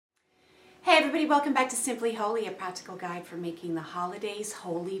everybody, welcome back to Simply Holy, a practical guide for making the holidays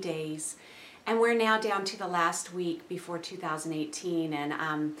holy days. And we're now down to the last week before 2018,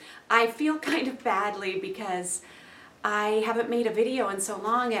 and I feel kind of badly because I haven't made a video in so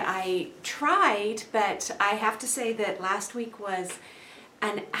long. I tried, but I have to say that last week was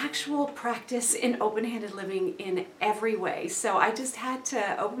an actual practice in open-handed living in every way. So I just had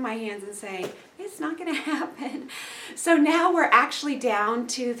to open my hands and say, it's not going to happen. So now we're actually down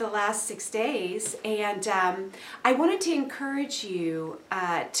to the last 6 days, and I wanted to encourage you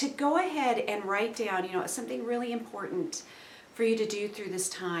to go ahead and write down, something really important for you to do through this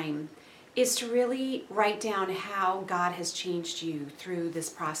time is to really write down how God has changed you through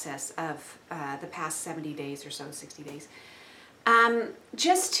this process of the past 70 days or so, 60 days.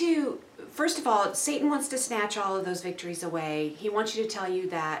 First of all, Satan wants to snatch all of those victories away. He wants you to tell you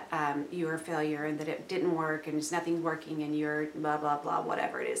that you're a failure and that it didn't work and there's nothing working and you're blah, blah, blah,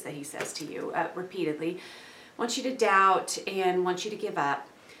 whatever it is that he says to you repeatedly. Wants you to doubt and wants you to give up.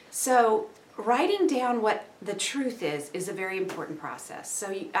 So writing down what the truth is a very important process.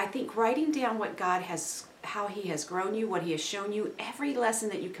 So I think writing down what God has, how he has grown you, what he has shown you, every lesson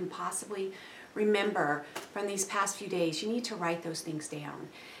that you can possibly remember from these past few days, you need to write those things down.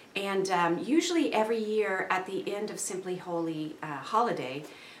 And usually every year at the end of Simply Holy holiday,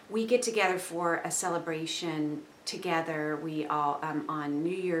 we get together for a celebration together. We all on New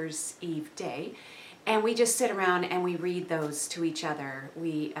Year's Eve day, and we just sit around and we read those to each other.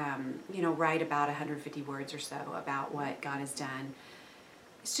 We write about 150 words or so about what God has done.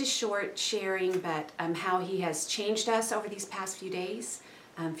 It's just short sharing, but how he has changed us over these past few days,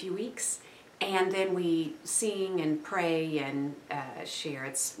 few weeks. And then we sing and pray and share.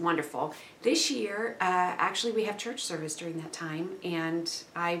 It's wonderful. This year, actually, we have church service during that time. And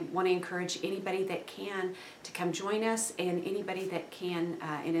I want to encourage anybody that can to come join us, and anybody that can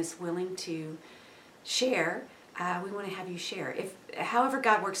and is willing to share. We want to have you share. However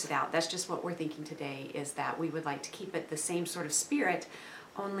God works it out, that's just what we're thinking today, is that we would like to keep it the same sort of spirit,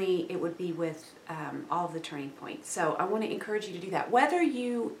 only it would be with all of the turning points. So I want to encourage you to do that. Whether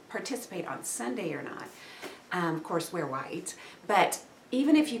you participate on Sunday or not, of course wear white, but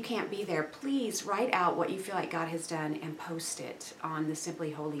even if you can't be there, please write out what you feel like God has done and post it on the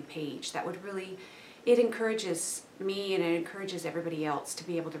Simply Holy page. That would really, it encourages me and it encourages everybody else to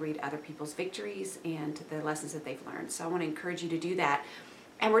be able to read other people's victories and the lessons that they've learned. So I want to encourage you to do that.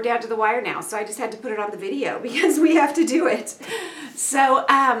 And we're down to the wire now, so I just had to put it on the video because we have to do it. So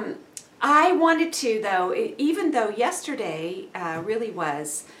I wanted to, though, even though yesterday really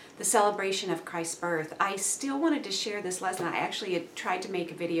was the celebration of Christ's birth, I still wanted to share this lesson. I actually had tried to make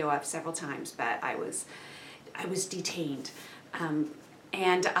a video of several times, but I was detained.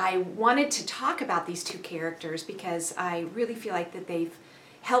 And I wanted to talk about these two characters because I really feel like that they've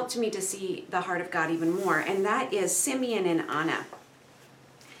helped me to see the heart of God even more, and that is Simeon and Anna.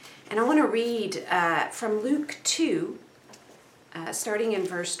 And I want to read from Luke 2, starting in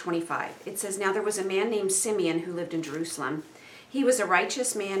verse 25. It says, "Now there was a man named Simeon who lived in Jerusalem. He was a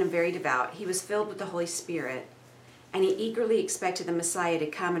righteous man and very devout. He was filled with the Holy Spirit, and he eagerly expected the Messiah to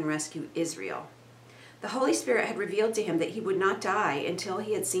come and rescue Israel. The Holy Spirit had revealed to him that he would not die until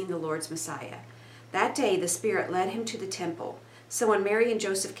he had seen the Lord's Messiah. That day the Spirit led him to the temple. So when Mary and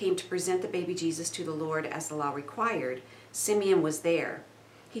Joseph came to present the baby Jesus to the Lord as the law required, Simeon was there.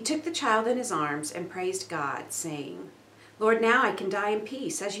 He took the child in his arms and praised God, saying, 'Lord, now I can die in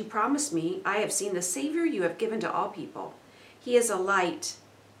peace. As you promised me, I have seen the Savior you have given to all people. He is a light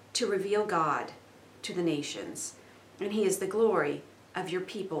to reveal God to the nations, and he is the glory of your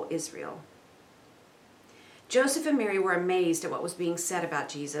people Israel.' Joseph and Mary were amazed at what was being said about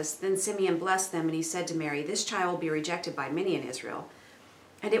Jesus. Then Simeon blessed them, and he said to Mary, 'This child will be rejected by many in Israel,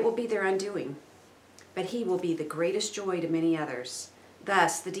 and it will be their undoing. But he will be the greatest joy to many others.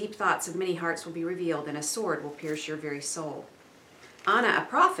 Thus, the deep thoughts of many hearts will be revealed, and a sword will pierce your very soul.' Anna, a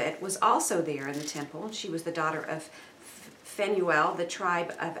prophet, was also there in the temple. She was the daughter of Phanuel, the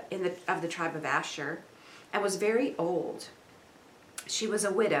tribe of Asher, and was very old. She was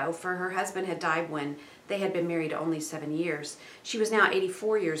a widow, for her husband had died when they had been married only 7 years. She was now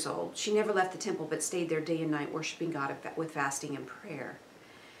 84 years old. She never left the temple, but stayed there day and night, worshiping God with fasting and prayer.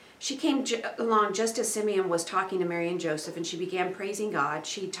 She came along just as Simeon was talking to Mary and Joseph, and she began praising God.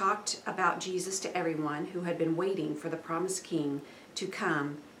 She talked about Jesus to everyone who had been waiting for the promised king to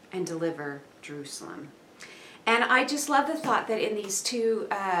come and deliver Jerusalem." And I just love the thought that in these two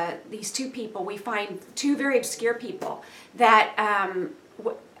people, we find two very obscure people that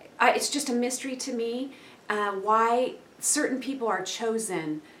it's just a mystery to me why certain people are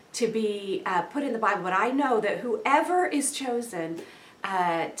chosen to be put in the Bible. But I know that whoever is chosen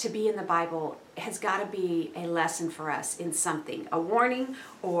to be in the Bible has got to be a lesson for us in something, a warning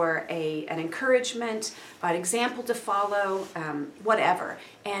or an encouragement, an example to follow, whatever.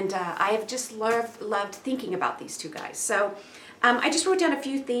 And I have just loved thinking about these two guys. So I just wrote down a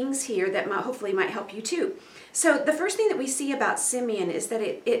few things here that hopefully might help you too. So the first thing that we see about Simeon is that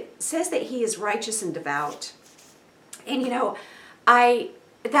it says that he is righteous and devout. And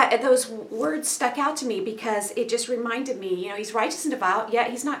those words stuck out to me because it just reminded me, he's righteous and devout,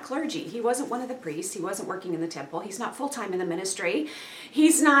 yet he's not clergy. He wasn't one of the priests. He wasn't working in the temple. He's not full-time in the ministry.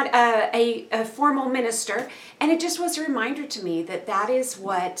 He's not a formal minister. And it just was a reminder to me that is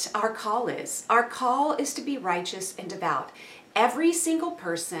what our call is. Our call is to be righteous and devout. Every single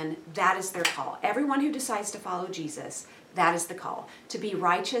person, that is their call. Everyone who decides to follow Jesus, that is the call, to be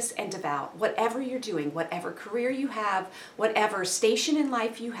righteous and devout. Whatever you're doing, whatever career you have, whatever station in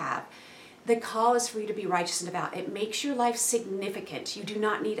life you have, the call is for you to be righteous and devout. It makes your life significant. You do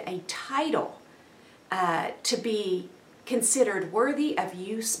not need a title to be considered worthy of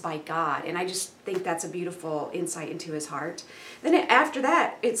use by God. And I just think that's a beautiful insight into his heart. Then after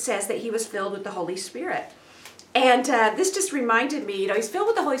that, it says that he was filled with the Holy Spirit. And this just reminded me, he's filled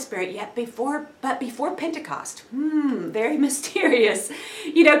with the Holy Spirit but before Pentecost. Very mysterious,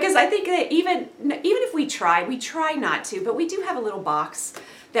 because I think that even if we try not to, but we do have a little box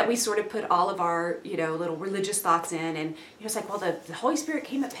that we sort of put all of our, little religious thoughts in. And it's like, well, the Holy Spirit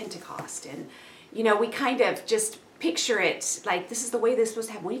came at Pentecost. And, we kind of just picture it like this is the way this is supposed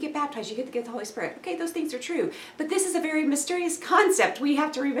to happen. When you get baptized, you get to get the Holy Spirit. Okay, those things are true. But this is a very mysterious concept. We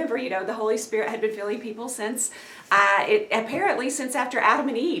have to remember, the Holy Spirit had been filling people since after Adam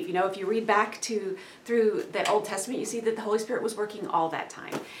and Eve. If you read back through the Old Testament, you see that the Holy Spirit was working all that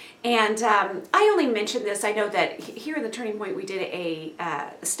time. And I only mentioned this. I know that here in the Turning Point, we did a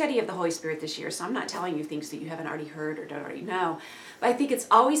study of the Holy Spirit this year. So I'm not telling you things that you haven't already heard or don't already know. But I think it's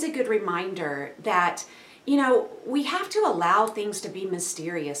always a good reminder that we have to allow things to be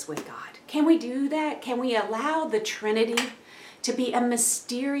mysterious with God. Can we do that? Can we allow the Trinity to be a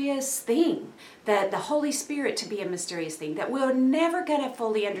mysterious thing? The Holy Spirit to be a mysterious thing, that we're never going to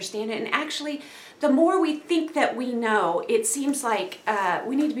fully understand it. And actually, the more we think that we know, it seems like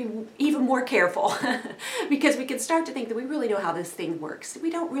we need to be even more careful because we can start to think that we really know how this thing works.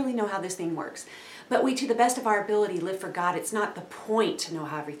 We don't really know how this thing works. But we, to the best of our ability, live for God. It's not the point to know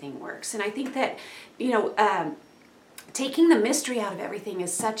how everything works. And I think that, taking the mystery out of everything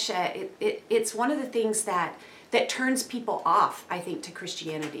is it's one of the things that turns people off, I think, to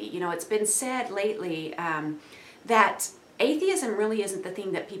Christianity. It's been said lately that atheism really isn't the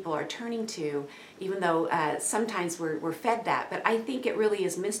thing that people are turning to, even though sometimes we're fed that. But I think it really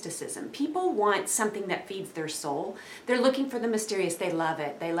is mysticism. People want something that feeds their soul. They're looking for the mysterious. They love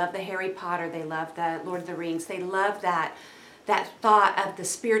it. They love the Harry Potter. They love the Lord of the Rings. They love that thought of the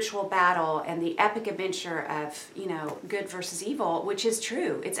spiritual battle and the epic adventure of, good versus evil, which is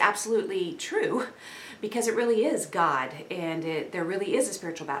true. It's absolutely true because it really is God and there really is a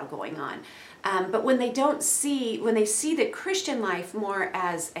spiritual battle going on. But when they see the Christian life more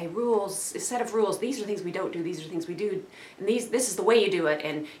as a set of rules, these are the things we don't do, these are the things we do, and this is the way you do it.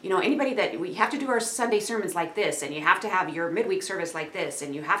 And, anybody that we have to do our Sunday sermons like this, and you have to have your midweek service like this,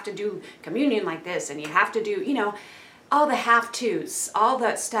 and you have to do communion like this, and you have to do, all the have-tos, all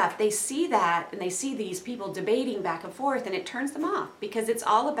that stuff. They see that and they see these people debating back and forth and it turns them off because it's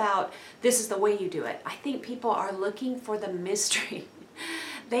all about this is the way you do it. I think people are looking for the mystery.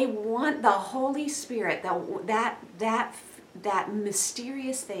 They want the Holy Spirit, that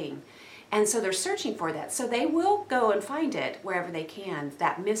mysterious thing. And so they're searching for that. So they will go and find it wherever they can,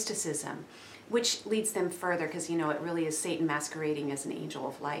 that mysticism, which leads them further because, it really is Satan masquerading as an angel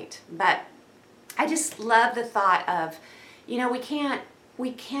of light. But I just love the thought of,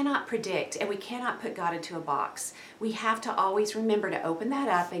 we cannot predict and we cannot put God into a box. We have to always remember to open that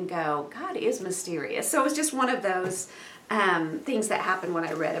up and go, God is mysterious. So it was just one of those things that happened when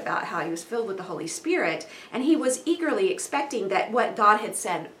I read about how he was filled with the Holy Spirit and he was eagerly expecting that what God had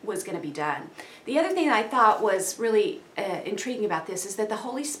said was going to be done. The other thing that I thought was really intriguing about this is that the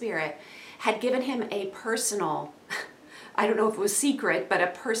Holy Spirit had given him a personal I don't know if it was secret, but a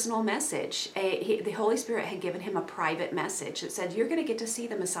personal message. The Holy Spirit had given him a private message that said, you're going to get to see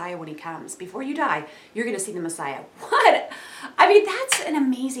the Messiah when he comes. Before you die, you're going to see the Messiah. What? I mean, that's an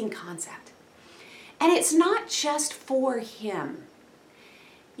amazing concept. And it's not just for him.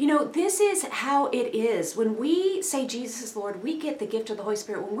 This is how it is. When we say Jesus is Lord, we get the gift of the Holy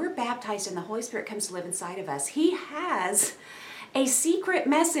Spirit. When we're baptized and the Holy Spirit comes to live inside of us, he has a secret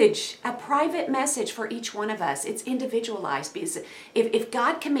message, a private message for each one of us. It's individualized because if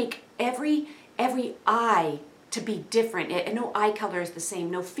God can make every eye to be different, and no eye color is the same,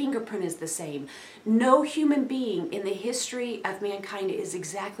 no fingerprint is the same, no human being in the history of mankind is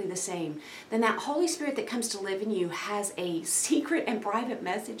exactly the same, then that Holy Spirit that comes to live in you has a secret and private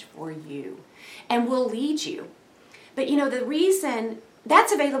message for you and will lead you. But the reason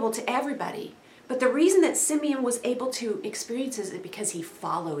that's available to everybody, but the reason that Simeon was able to experience it is because he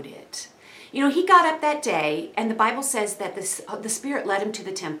followed it. He got up that day, and the Bible says that the Spirit led him to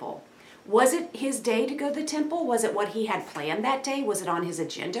the temple. Was it his day to go to the temple? Was it what he had planned that day? Was it on his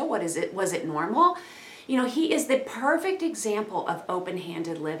agenda? Was it normal? He is the perfect example of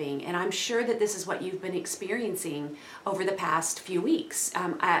open-handed living, and I'm sure that this is what you've been experiencing over the past few weeks,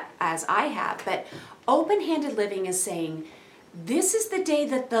 as I have. But open-handed living is saying, this is the day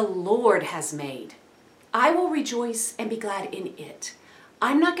that the Lord has made. I will rejoice and be glad in it.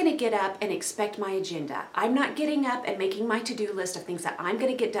 I'm not going to get up and expect my agenda. I'm not getting up and making my to-do list of things that I'm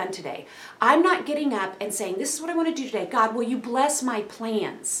going to get done today. I'm not getting up and saying, this is what I want to do today. God, will you bless my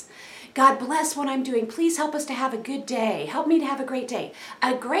plans? God, bless what I'm doing. Please help us to have a good day. Help me to have a great day.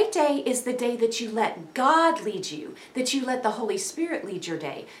 A great day is the day that you let God lead you, that you let the Holy Spirit lead your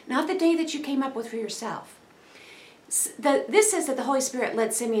day, not the day that you came up with for yourself. This says that the Holy Spirit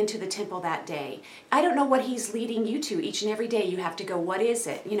led Simeon to the temple that day. I don't know what he's leading you to. Each and every day you have to go, what is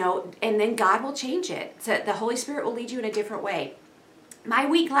it? And then God will change it. So the Holy Spirit will lead you in a different way. My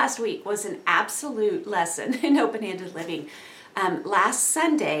week last week was an absolute lesson in open-handed living. Last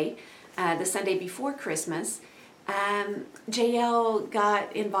Sunday, the Sunday before Christmas, JL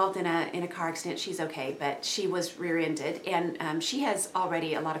got involved in a car accident. She's okay, but she was rear-ended, and she has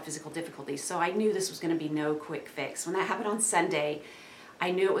already a lot of physical difficulties, so I knew this was going to be no quick fix. When that happened on Sunday,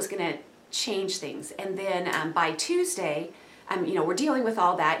 I knew it was going to change things, and then by Tuesday, we're dealing with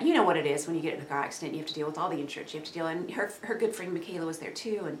all that. You know what it is when you get in a car accident. You have to deal with all the insurance. You have to deal, and her good friend Michaela was there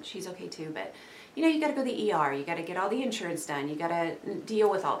too, and she's okay too, but you got to go to the ER. You got to get all the insurance done. You got to deal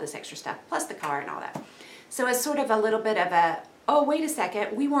with all this extra stuff, plus the car and all that. So it's sort of a little bit of oh, wait a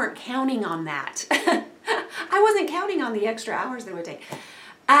second, we weren't counting on that. I wasn't counting on the extra hours that it would take.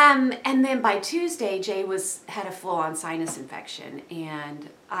 And then by Tuesday, Jay had a full-on sinus infection, and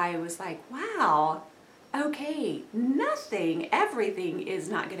I was like, wow, okay, everything is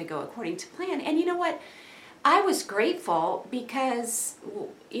not going to go according to plan. And you know what? I was grateful because,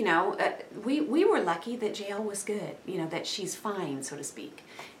 we were lucky that JL was good, that she's fine, so to speak.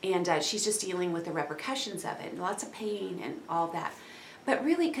 And she's just dealing with the repercussions of it, and lots of pain and all that. But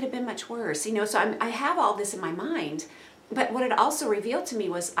really it could have been much worse, so I have all this in my mind. But what it also revealed to me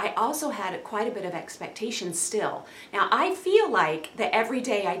was I also had quite a bit of expectation still. Now, I feel like that every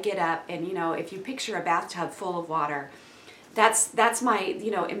day I get up and, if you picture a bathtub full of water, that's my,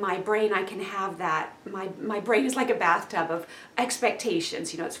 in my brain I can have that. My brain is like a bathtub of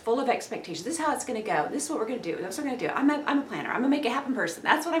expectations. It's full of expectations. This is how it's going to go. This is what we're going to do. That's what we're going to do. I'm a planner. I'm going to make it happen person.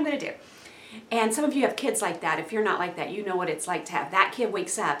 That's what I'm going to do. And some of you have kids like that. If you're not like that, you know what it's like to have that kid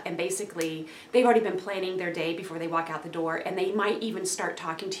wakes up and basically they've already been planning their day before they walk out the door, and they might even start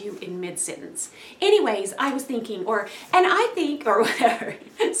talking to you in mid-sentence. Anyways, I was thinking, or whatever.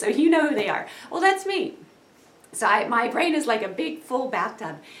 So you know who they are. Well, that's me. So my brain is like a big full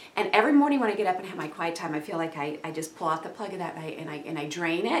bathtub, and every morning when I get up and have my quiet time, I feel like I just pull out the plug of that night and I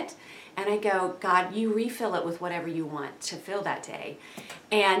drain it, and I go, God, you refill it with whatever you want to fill that day.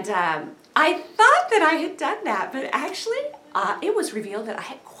 And I thought that I had done that, but actually it was revealed that I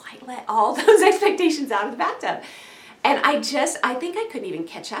had quite let all those expectations out of the bathtub. And I think I couldn't even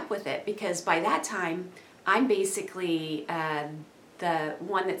catch up with it, because by that time I'm basically the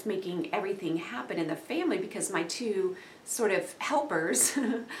one that's making everything happen in the family, because my two sort of helpers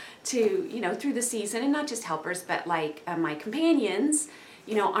to, through the season, and not just helpers, but like my companions,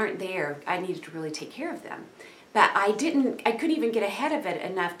 aren't there. I needed to really take care of them. But I couldn't even get ahead of it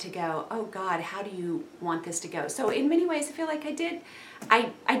enough to go, oh God, how do you want this to go? So in many ways, I feel like I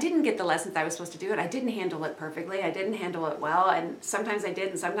didn't get the lessons I was supposed to do, and I didn't handle it perfectly. I didn't handle it well, and sometimes I did,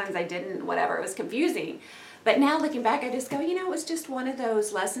 and sometimes I didn't, whatever. It was confusing. But now looking back, I just go, it was just one of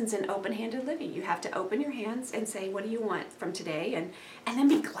those lessons in open-handed living. You have to open your hands and say, what do you want from today? And then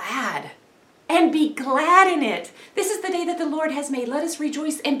be glad. And be glad in it. This is the day that the Lord has made. Let us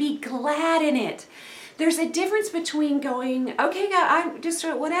rejoice and be glad in it. There's a difference between going, okay, God, I'm just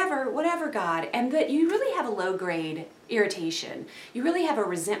whatever, God, and that you really have a low-grade irritation. You really have a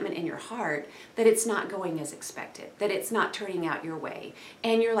resentment in your heart that it's not going as expected, that it's not turning out your way.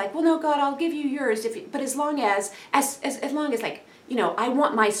 And you're like, well, no, God, I'll give you yours. But as long as like, I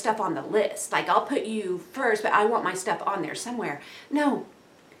want my stuff on the list. Like, I'll put you first, but I want my stuff on there somewhere. No,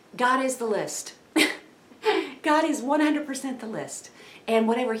 God is the list. God God is 100% the list. And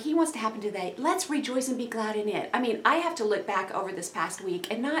whatever he wants to happen today, let's rejoice and be glad in it. I mean, I have to look back over this past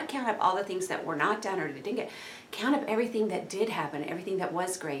week and not count up all the things that were not done or didn't get. Count up everything that did happen, everything that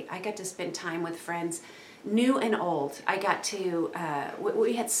was great. I got to spend time with friends, new and old. I got to,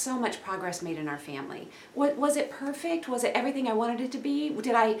 we had so much progress made in our family. Was it perfect? Was it everything I wanted it to be?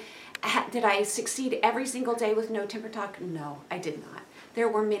 Did I succeed every single day with no temper talk? No, I did not. There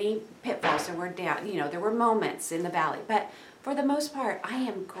were many pitfalls. There were moments in the valley, but for the most part, I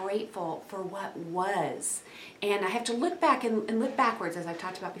am grateful for what was. And I have to look back and look backwards, as I've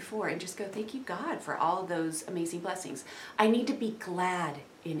talked about before, and just go, thank you, God, for all of those amazing blessings. I need to be glad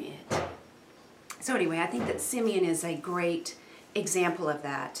in it. So anyway, I think that Simeon is a great example of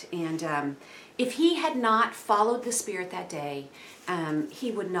that. And if he had not followed the Spirit that day,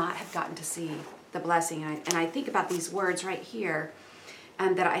 he would not have gotten to see the blessing. And I think about these words right here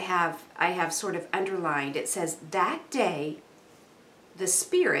that I have sort of underlined. It says, that day, the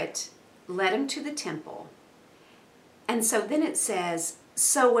Spirit led him to the temple. And so then it says,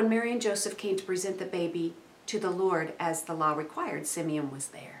 so when Mary and Joseph came to present the baby to the Lord as the law required, Simeon was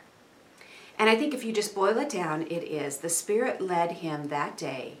there. And I think if you just boil it down, it is, the Spirit led him that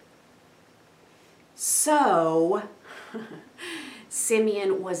day. So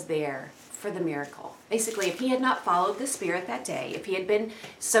Simeon was there for the miracle. Basically, if he had not followed the Spirit that day, if he had been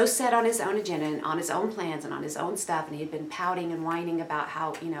so set on his own agenda and on his own plans and on his own stuff, and he had been pouting and whining about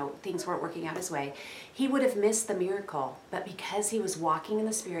how, things weren't working out his way, he would have missed the miracle. But because he was walking in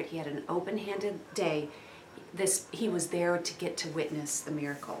the Spirit, he had an open-handed day. He was there to get to witness the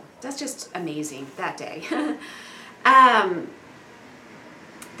miracle. That's just amazing, that day.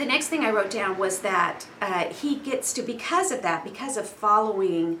 The next thing I wrote down was that he gets to, because of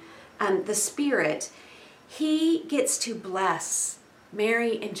following the Spirit, he gets to bless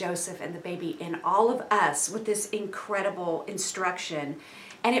Mary and Joseph and the baby and all of us with this incredible instruction.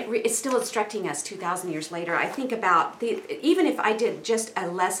 And it's still instructing us 2,000 years later. I think about, even if I did just a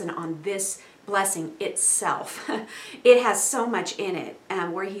lesson on this blessing itself, it has so much in it,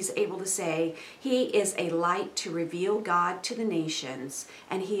 where he's able to say, he is a light to reveal God to the nations,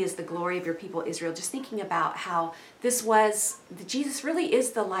 and he is the glory of your people Israel. Just thinking about how Jesus really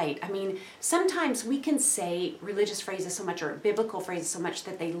is the light. I mean, sometimes we can say religious phrases so much, or biblical phrases so much,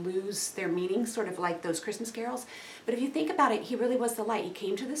 that they lose their meaning, sort of like those Christmas carols. But if you think about it, he really was the light. He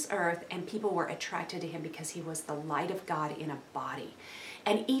came to this earth and people were attracted to him because he was the light of God in a body.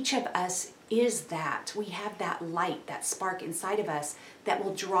 And each of us is that. We have that light, that spark inside of us that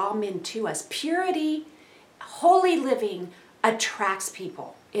will draw men to us. Purity, holy living attracts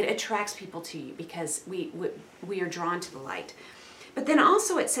people. It attracts people to you because we are drawn to the light. But then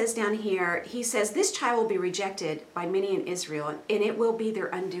also it says down here, he says, this child will be rejected by many in Israel, and it will be their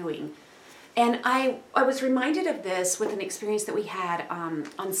undoing. And I was reminded of this with an experience that we had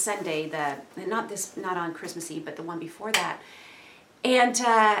on Sunday, not on Christmas Eve, but the one before that. And,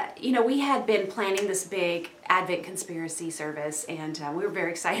 we had been planning this big Advent conspiracy service, and we were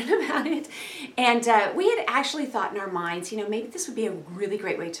very excited about it. And we had actually thought in our minds, maybe this would be a really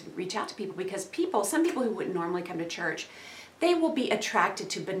great way to reach out to people, because some people who wouldn't normally come to church, they will be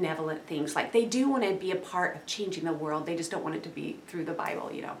attracted to benevolent things. Like, they do want to be a part of changing the world. They just don't want it to be through the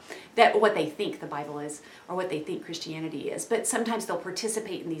Bible, that what they think the Bible is or what they think Christianity is. But sometimes they'll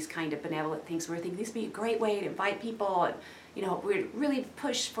participate in these kind of benevolent things where they think this would be a great way to invite people, and we'd really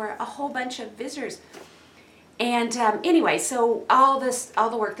push for a whole bunch of visitors. And anyway, so all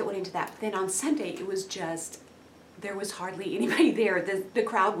the work that went into that. But then on Sunday, it was just, there was hardly anybody there. The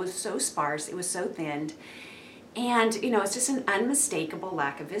crowd was so sparse. It was so thinned. And, it's just an unmistakable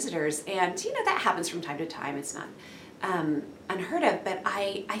lack of visitors. And, that happens from time to time. It's not unheard of. But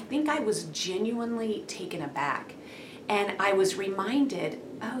I think I was genuinely taken aback. And I was reminded,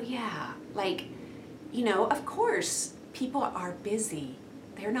 oh, yeah, of course, people are busy.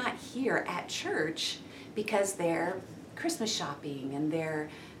 They're not here at church because they're Christmas shopping and they're,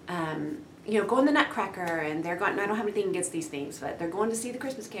 going to Nutcracker, and they're going, I don't have anything against these things, but they're going to see the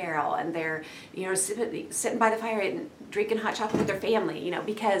Christmas Carol, and they're, sitting by the fire and drinking hot chocolate with their family,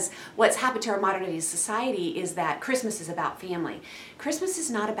 because what's happened to our modern day society is that Christmas is about family. Christmas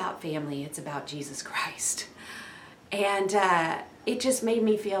is not about family, it's about Jesus Christ. And it just made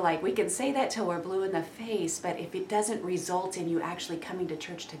me feel like we can say that till we're blue in the face, but if it doesn't result in you actually coming to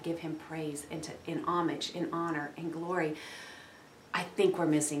church to give him praise and in homage, in honor, and glory, I think we're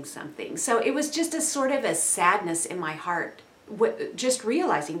missing something. So it was just a sort of a sadness in my heart, just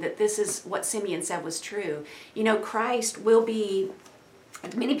realizing that this is what Simeon said was true. Christ will be,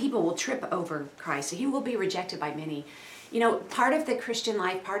 many people will trip over Christ. He will be rejected by many. Part of the Christian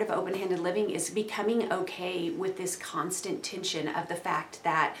life, part of open-handed living is becoming okay with this constant tension of the fact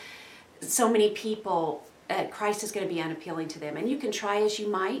that so many people, Christ is going to be unappealing to them. And you can try as you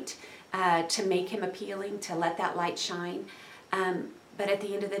might to make him appealing, to let that light shine. But at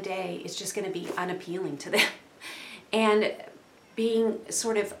the end of the day, it's just going to be unappealing to them. And being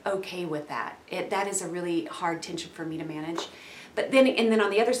sort of okay with that, that is a really hard tension for me to manage. But then on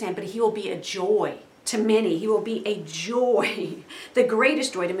the other hand, but he will be a joy to many. He will be a joy, the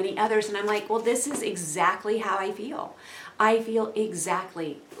greatest joy to many others. And I'm like, well, this is exactly how I feel. I feel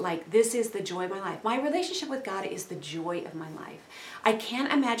exactly like this is the joy of my life. My relationship with God is the joy of my life. I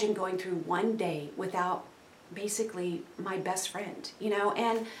can't imagine going through one day without basically my best friend,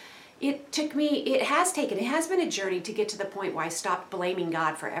 and it has been a journey to get to the point where I stopped blaming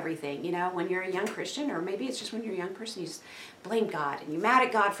God for everything. When you're a young Christian, or maybe it's just when you're a young person, you just blame God and you're mad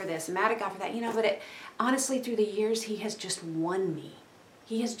at God for this and mad at God for that, but honestly, through the years, he has just won me.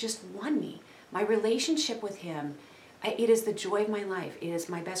 He has just won me. My relationship with him, it is the joy of my life. It is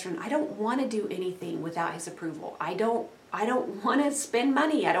my best friend. I don't want to do anything without his approval. I don't want to spend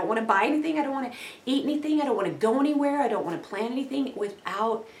money. I don't want to buy anything. I don't want to eat anything. I don't want to go anywhere. I don't want to plan anything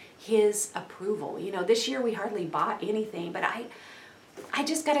without his approval. This year we hardly bought anything, but I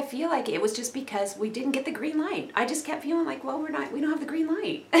just got to feel like it was just because we didn't get the green light. I just kept feeling like, well, we don't have the green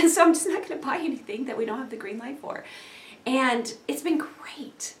light. And so I'm just not going to buy anything that we don't have the green light for. And it's been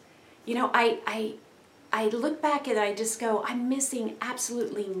great. I look back and I just go, I'm missing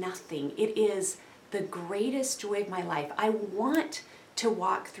absolutely nothing. It is the greatest joy of my life. I want to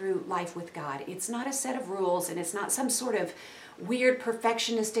walk through life with God. It's not a set of rules, and it's not some sort of weird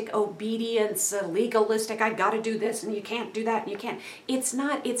perfectionistic obedience, legalistic, I got to do this and you can't do that and you can't. It's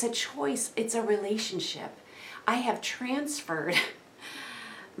not, it's a choice. It's a relationship. I have transferred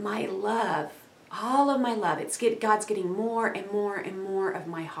my love, all of my love. God's getting more and more and more of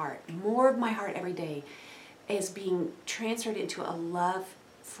my heart. More of my heart every day is being transferred into a love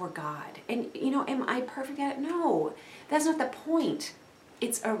for God. And, am I perfect at it? No, that's not the point.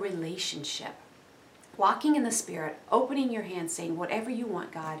 It's a relationship. Walking in the Spirit, opening your hands, saying, whatever you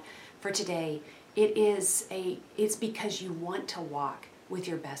want, God, for today, it's because you want to walk with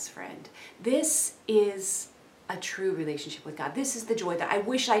your best friend. This is a true relationship with God. This is the joy that I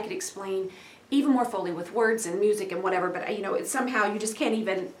wish I could explain even more fully with words and music and whatever, but it's somehow you just can't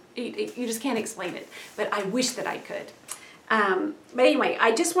explain it. But I wish that I could. But anyway,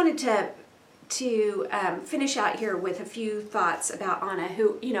 I just wanted to finish out here with a few thoughts about Anna,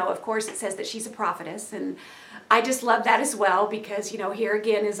 who, of course it says that she's a prophetess, and I just love that as well, because, here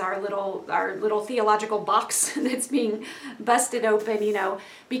again is our little theological box that's being busted open,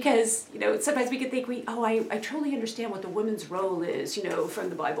 because, sometimes we could think I truly understand what the woman's role is, from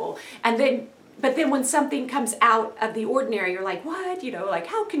the Bible. But then when something comes out of the ordinary, you're like, what? Like,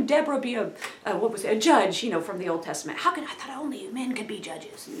 how can Deborah be a judge, from the Old Testament? I thought only men could be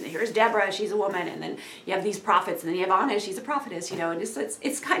judges. And here's Deborah, she's a woman. And then you have these prophets, and then you have Anna, she's a prophetess, and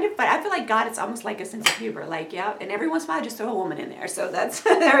it's kind of, but I feel like God, it's almost like a sense of humor. Like, yeah, and every once in a while, just throw a woman in there. So that's,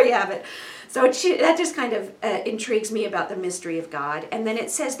 there you have it. So that just kind of intrigues me about the mystery of God. And then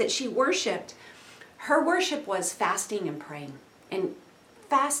it says that her worship was fasting and praying. And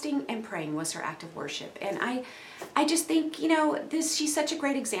fasting and praying was her act of worship. And I just think, she's such a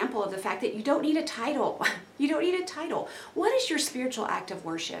great example of the fact that you don't need a title. You don't need a title. What is your spiritual act of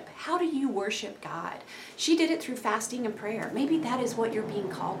worship? How do you worship God? She did it through fasting and prayer. Maybe that is what you're being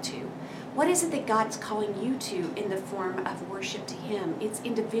called to. What is it that God's calling you to in the form of worship to Him? It's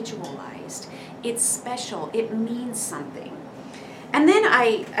individualized. It's special. It means something. And then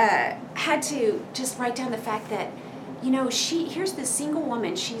I had to just write down the fact that here's this single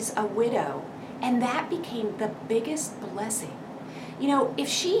woman, she's a widow, and that became the biggest blessing. If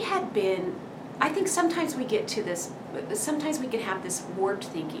she had been, I think sometimes we get to this, sometimes we can have this warped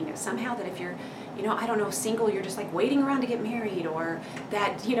thinking of somehow that if you're, single, you're just like waiting around to get married, or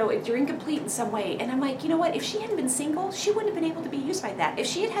that, if you're incomplete in some way. And I'm like, if she hadn't been single, she wouldn't have been able to be used by that. If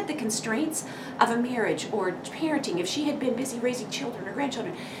she had the constraints of a marriage or parenting, if she had been busy raising children or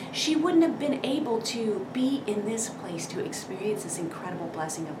grandchildren, she wouldn't have been able to be in this place to experience this incredible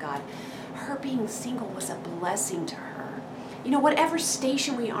blessing of God. Her being single was a blessing to her. Whatever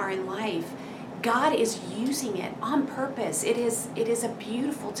station we are in life, God is using it on purpose. It is a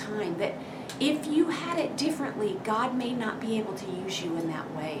beautiful time that if you had it differently, God may not be able to use you in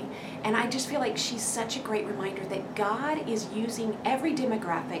that way. And I just feel like she's such a great reminder that God is using every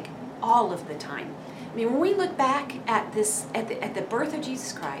demographic all of the time. I mean, when we look back at this, at the birth of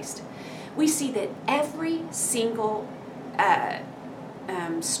Jesus Christ, we see that every single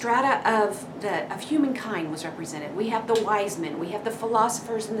strata of humankind was represented. We have the wise men, we have the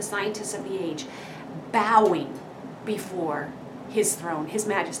philosophers and the scientists of the age bowing before his throne, his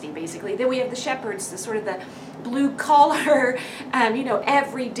majesty, basically. Then we have the shepherds, the sort of the blue collar,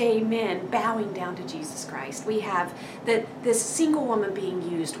 everyday men bowing down to Jesus Christ. We have this single woman being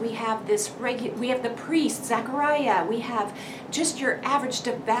used. We have we have the priest, Zechariah. We have just your average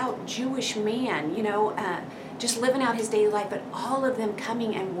devout Jewish man, just living out his daily life, but all of them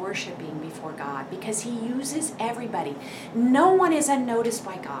coming and worshiping before God because he uses everybody. No one is unnoticed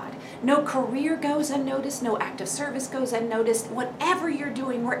by God. No career goes unnoticed. No act of service goes unnoticed. Whatever you're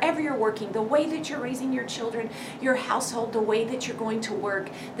doing, wherever you're working, the way that you're raising your children, your household, the way that you're going to work,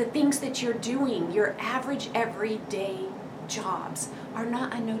 the things that you're doing, your average everyday jobs are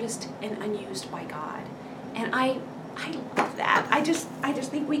not unnoticed and unused by God. And I love that. I just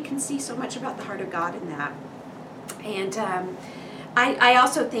think we can see so much about the heart of God in that. And I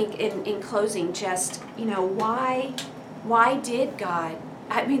also think in closing, just, why did God,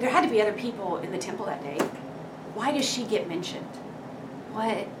 there had to be other people in the temple that day. Why does she get mentioned?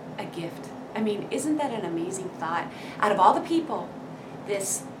 What a gift. Isn't that an amazing thought? Out of all the people,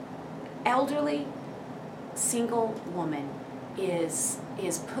 this elderly, single woman is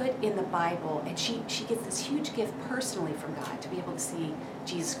put in the Bible, and she gets this huge gift personally from God to be able to see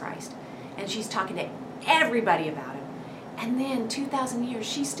Jesus Christ. And she's talking to everybody about him. And then 2,000 years,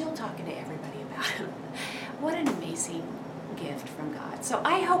 she's still talking to everybody about him. What an amazing gift from God. So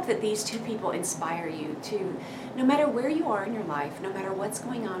I hope that these two people inspire you to, no matter where you are in your life, no matter what's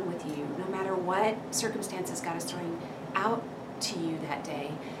going on with you, no matter what circumstances God is throwing out to you that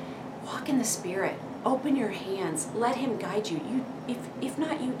day, walk in the Spirit. Open your hands. Let him guide you. If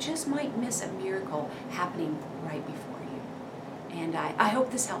not, you just might miss a miracle happening right before you. And I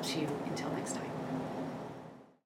hope this helps you. Until next time.